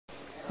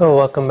Oh,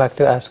 welcome back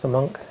to Ask a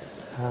Monk.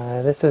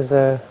 This is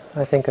I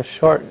think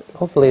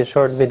hopefully a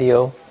short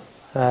video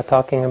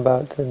talking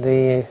about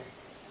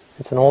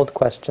it's an old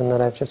question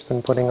that I've just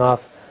been putting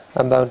off,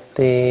 about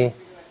the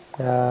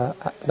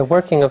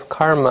working of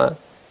karma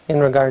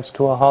in regards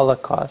to a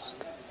holocaust.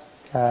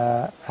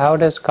 How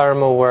does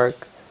karma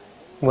work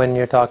when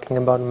you're talking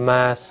about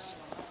mass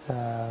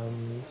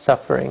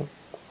suffering,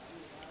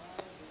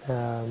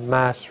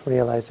 mass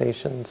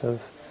realizations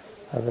of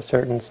a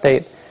certain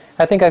state?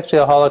 I think actually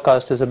a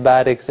holocaust is a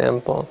bad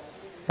example,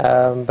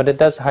 but it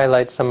does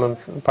highlight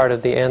part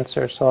of the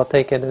answer, so I'll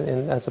take it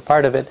as a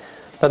part of it.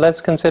 But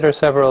let's consider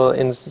several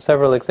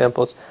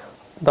examples.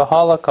 The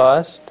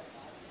Holocaust,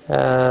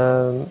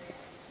 a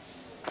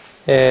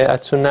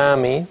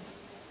tsunami,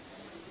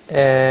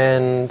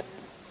 and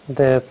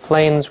the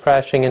planes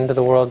crashing into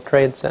the World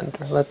Trade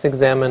Center. Let's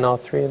examine all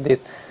three of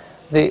these.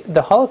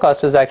 The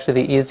Holocaust is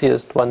actually the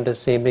easiest one to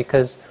see,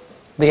 because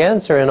the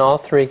answer in all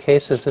three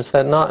cases is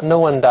that no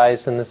one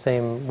dies in the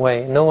same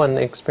way. No one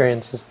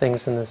experiences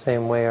things in the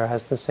same way or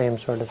has the same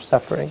sort of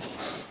suffering.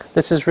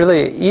 This is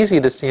really easy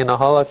to see in a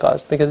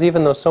Holocaust, because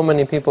even though so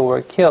many people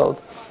were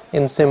killed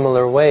in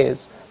similar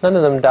ways, none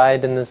of them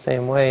died in the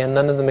same way, and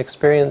none of them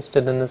experienced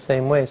it in the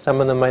same way. Some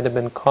of them might have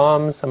been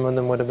calm, some of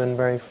them would have been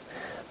very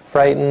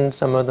frightened,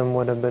 some of them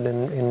would have been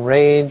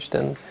enraged,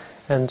 and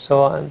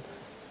so on.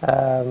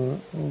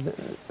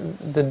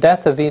 The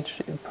death of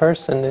each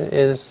person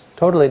is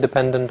totally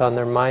dependent on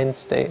their mind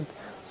state.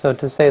 So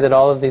to say that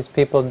all of these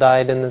people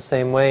died in the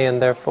same way, and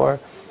therefore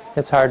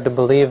it's hard to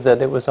believe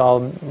that it was all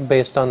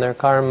based on their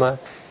karma,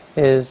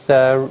 is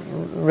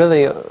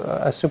really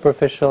a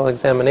superficial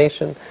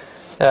examination.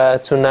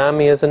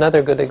 Tsunami is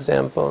another good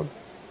example.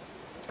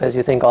 As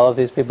you think all of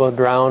these people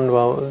drowned,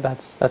 well,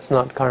 that's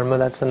not karma,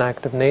 that's an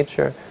act of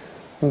nature.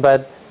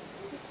 But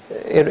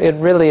it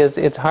really is,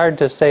 it's hard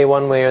to say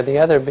one way or the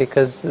other,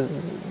 because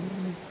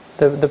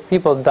the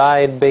people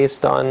died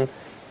based on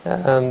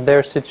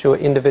their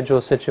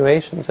individual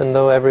situations, and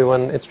though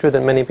it's true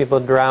that many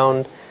people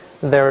drowned,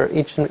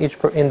 each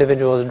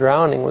individual's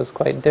drowning was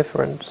quite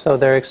different. So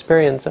their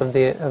experience of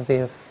the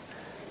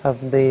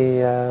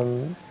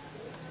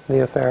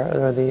affair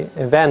or the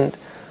event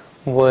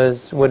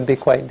would be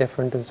quite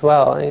different as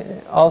well.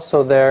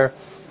 Also, their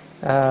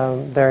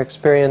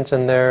experience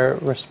and their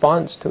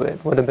response to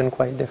it would have been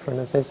quite different.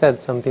 As I said,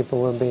 some people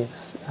will be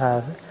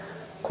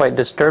quite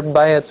disturbed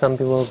by it, some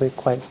people will be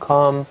quite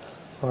calm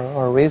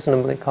or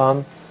reasonably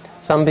calm.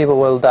 Some people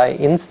will die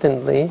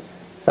instantly,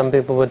 some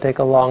people would take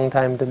a long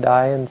time to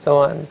die, and so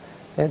on.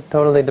 It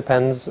totally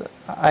depends.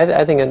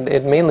 I think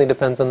it mainly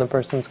depends on the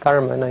person's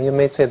karma. Now you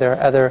may say there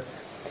are other...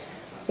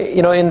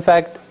 in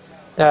fact,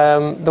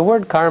 the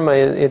word karma,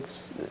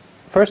 it's...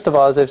 First of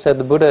all, as I've said,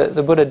 the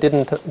Buddha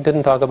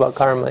didn't talk about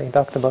karma. He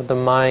talked about the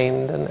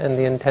mind and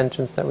the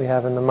intentions that we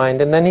have in the mind.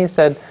 And then he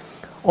said,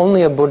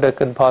 only a Buddha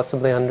could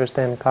possibly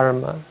understand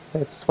karma.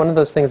 It's one of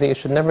those things that you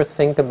should never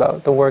think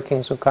about, the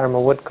workings of karma,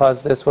 what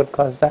caused this, what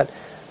caused that.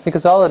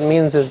 Because all it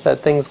means is that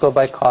things go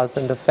by cause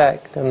and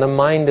effect, and the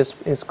mind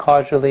is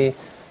causally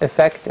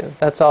effective.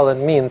 That's all it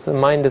means. The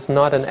mind is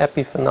not an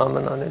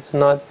epiphenomenon. It's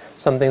not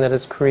something that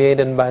is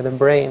created by the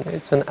brain.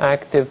 It's an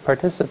active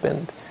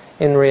participant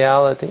in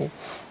reality.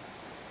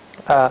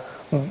 But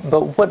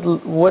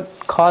what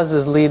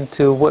causes lead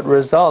to what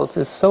results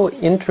is so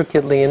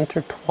intricately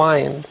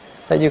intertwined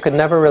that you could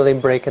never really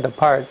break it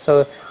apart.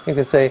 So you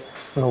could say,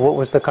 what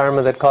was the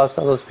karma that caused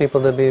all those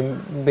people to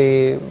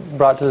be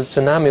brought to the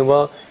tsunami?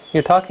 Well,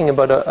 you're talking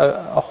about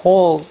a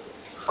whole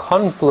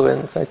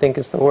confluence, I think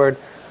is the word,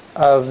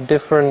 of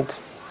different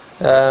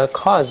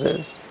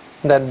causes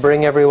that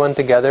bring everyone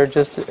together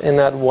just in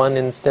that one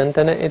instant,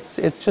 and it's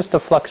just a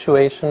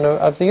fluctuation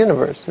of the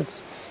universe.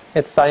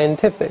 It's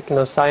scientific.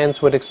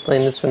 Science would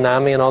explain the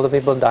tsunami and all the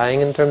people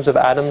dying in terms of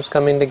atoms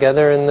coming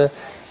together, and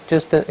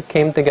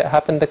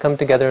happened to come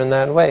together in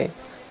that way.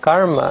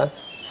 Karma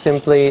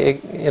simply,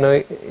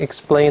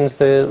 explains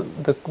the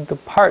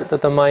part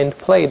that the mind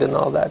played in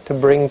all that, to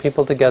bring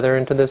people together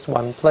into this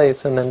one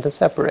place and then to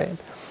separate.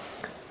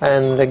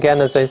 And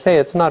again, as I say,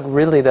 it's not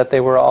really that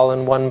they were all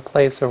in one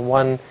place or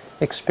one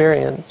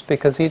experience,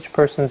 because each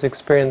person's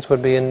experience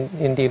would be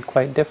indeed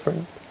quite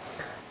different.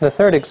 The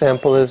third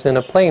example is in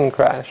a plane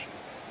crash,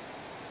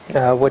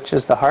 which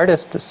is the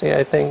hardest to see,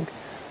 I think.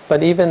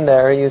 But even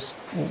there, you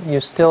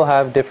still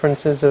have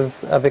differences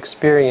of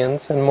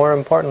experience, and more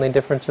importantly,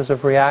 differences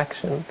of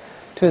reaction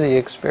to the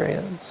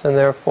experience, and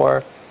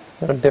therefore,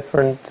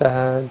 different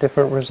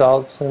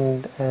results,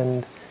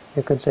 and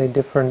you could say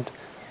different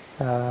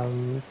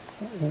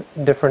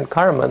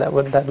karma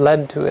that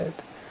led to it.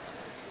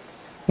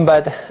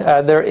 But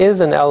there is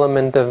an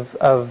element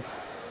of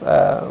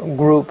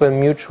group and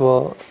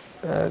mutual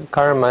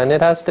karma, and it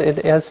has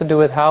to do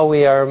with how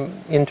we are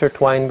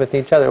intertwined with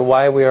each other,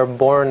 why we are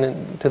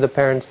born to the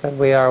parents that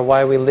we are,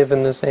 why we live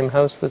in the same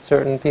house with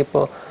certain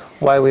people,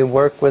 why we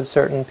work with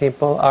certain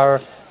people,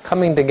 are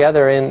coming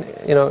together in,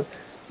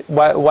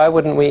 why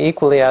wouldn't we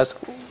equally ask,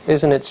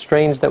 isn't it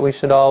strange that we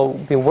should all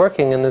be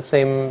working in the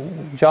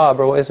same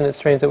job, or isn't it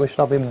strange that we should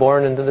all be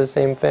born into the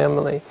same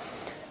family?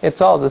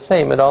 it's all the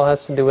same. It all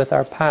has to do with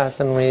our path,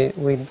 and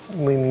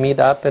we meet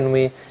up and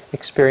we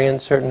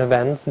experience certain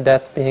events,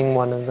 death being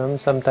one of them,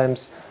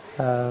 sometimes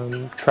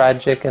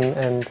tragic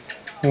and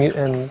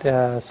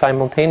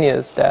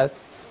simultaneous death.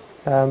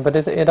 But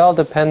it all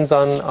depends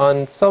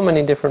on so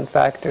many different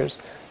factors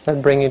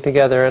that bring you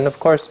together. And of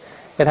course,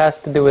 it has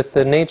to do with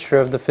the nature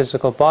of the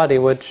physical body,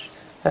 which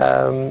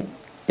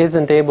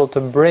isn't able to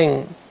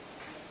bring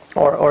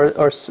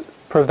or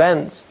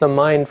prevents the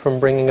mind from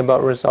bringing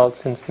about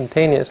results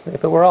instantaneously.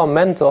 If it were all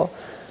mental,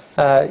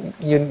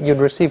 you'd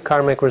receive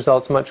karmic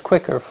results much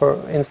quicker. For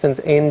instance,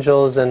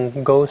 angels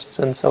and ghosts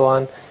and so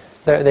on,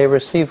 they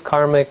receive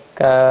karmic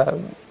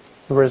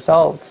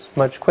results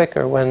much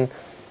quicker. When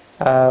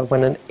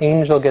an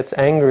angel gets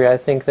angry, I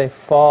think they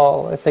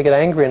fall. If they get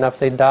angry enough,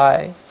 they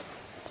die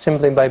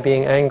simply by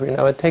being angry.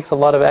 Now, it takes a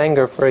lot of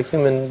anger for a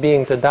human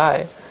being to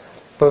die,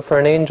 but for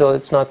an angel,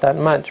 it's not that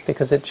much,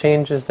 because it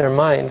changes their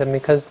mind, and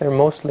because they're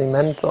mostly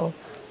mental,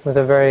 with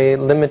a very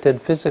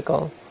limited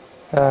physical.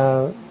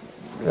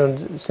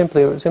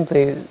 Simply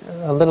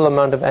a little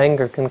amount of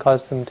anger can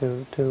cause them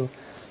to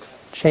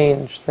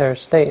change their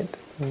state,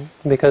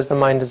 because the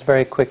mind is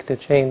very quick to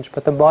change.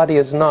 But the body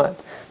is not,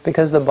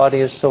 because the body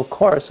is so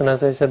coarse, and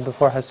as I said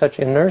before, has such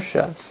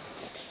inertia.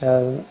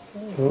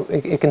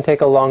 It can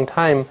take a long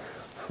time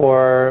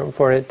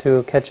for it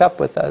to catch up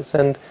with us,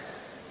 and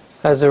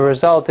as a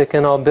result, it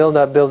can all build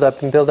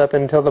up until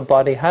the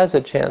body has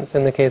a chance,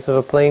 in the case of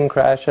a plane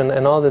crash,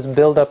 and all this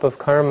build-up of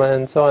karma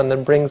and so on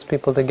that brings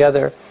people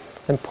together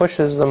and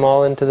pushes them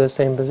all into the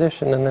same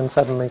position, and then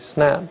suddenly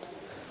snaps.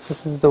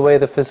 This is the way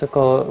the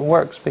physical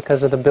works,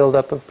 because of the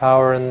build-up of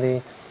power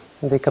and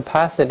the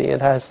capacity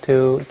it has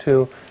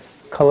to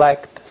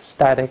collect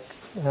static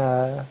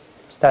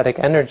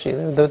energy.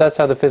 That's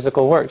how the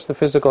physical works. The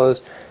physical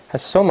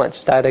has so much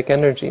static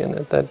energy in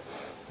it that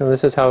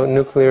this is how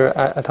nuclear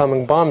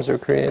atomic bombs are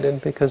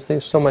created, because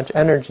there's so much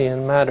energy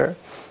in matter.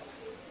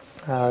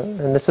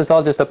 And this is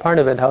all just a part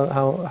of it,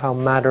 how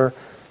matter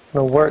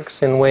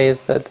works in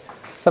ways that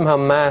somehow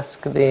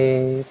mask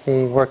the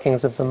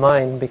workings of the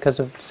mind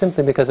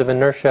simply because of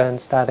inertia and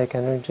static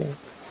energy.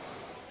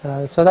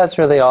 So that's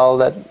really all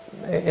that.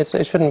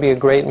 It shouldn't be a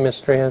great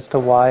mystery as to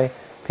why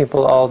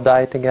people all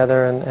die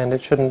together, and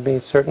it shouldn't be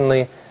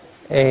certainly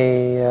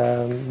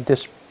a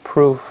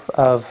disproof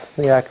of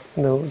the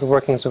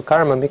workings of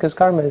karma, because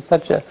karma is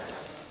such a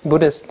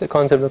Buddhist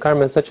concept of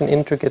karma is such an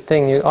intricate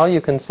thing. All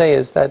you can say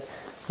is that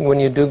when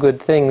you do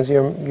good things,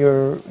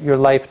 your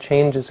life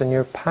changes and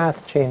your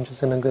path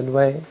changes in a good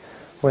way.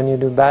 When you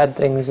do bad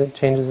things, it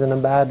changes in a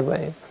bad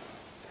way.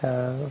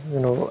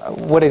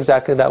 What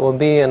exactly that will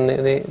be, and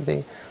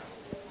the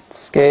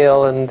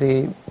scale and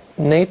the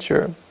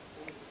nature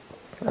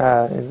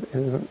is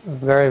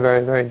very,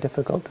 very, very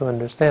difficult to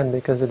understand,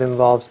 because it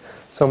involves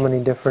so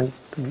many different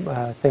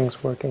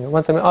things working at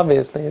once. I mean,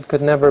 obviously, it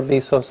could never be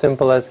so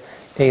simple as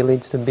A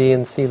leads to B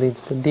and C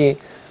leads to D,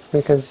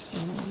 because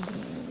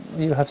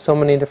you have so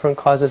many different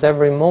causes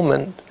every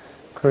moment,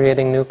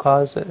 creating new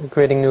causes,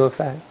 creating new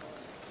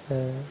effects,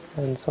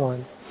 and so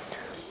on.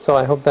 So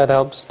I hope that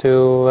helps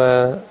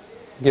to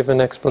give an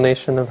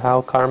explanation of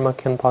how karma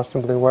can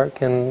possibly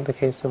work in the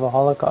case of a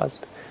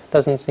Holocaust. It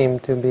doesn't seem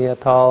to be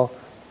at all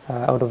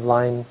out of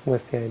line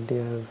with the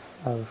idea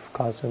of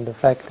cause and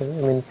effect. I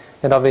mean,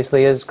 it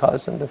obviously is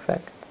cause and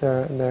effect.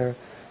 There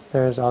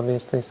is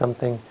obviously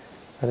something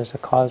that is a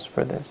cause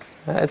for this.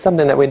 It's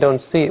something that we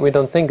don't see, we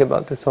don't think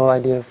about, this whole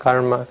idea of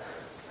karma,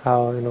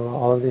 how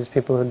all of these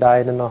people who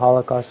died in the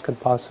Holocaust could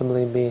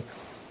possibly be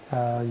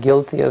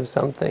guilty of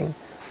something.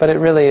 But it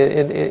really,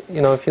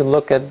 if you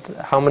look at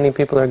how many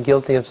people are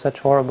guilty of such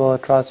horrible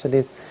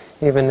atrocities,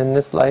 even in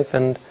this life,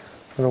 and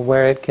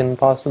where it can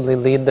possibly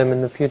lead them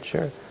in the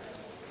future,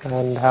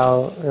 and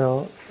how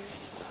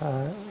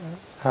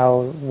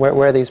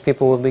where these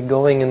people will be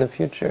going in the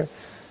future.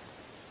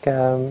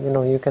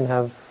 You can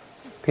have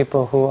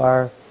people who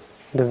are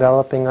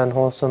developing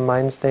unwholesome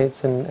mind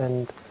states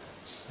and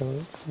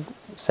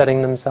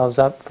setting themselves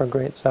up for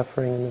great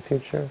suffering in the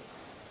future.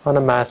 On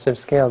a massive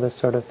scale, this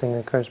sort of thing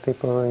occurs.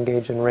 People who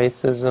engage in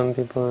racism,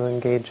 people who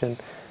engage in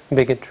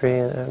bigotry,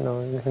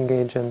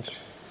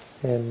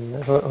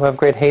 who have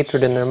great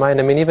hatred in their mind.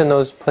 I mean, even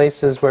those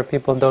places where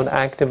people don't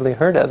actively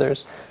hurt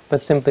others,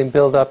 but simply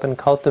build up and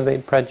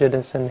cultivate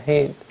prejudice and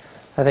hate.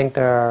 I think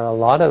there are a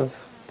lot of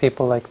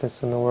people like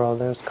this in the world.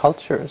 There's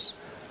cultures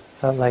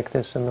like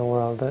this in the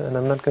world. And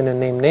I'm not going to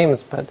name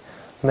names, but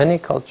many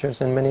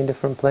cultures in many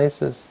different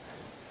places,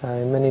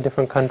 in many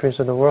different countries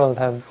of the world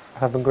have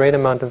a great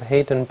amount of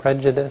hate and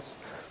prejudice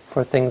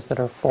for things that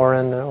are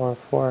foreign, or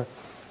for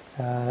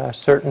a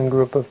certain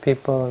group of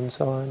people and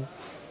so on,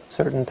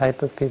 certain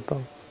type of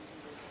people.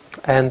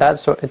 And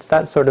it's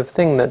that sort of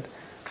thing that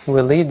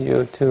will lead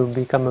you to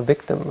become a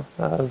victim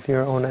of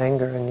your own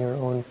anger and your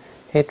own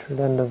hatred,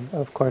 and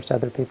of course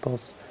other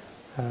people's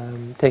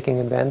taking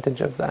advantage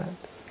of that,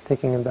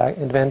 taking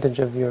advantage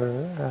of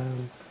your,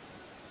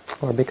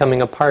 or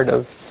becoming a part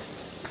of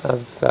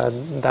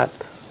that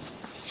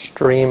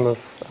stream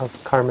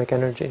of karmic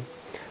energy.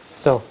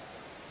 So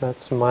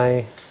that's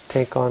my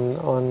take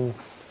on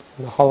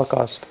the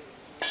Holocaust.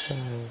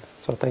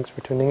 So thanks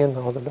for tuning in.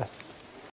 All the best.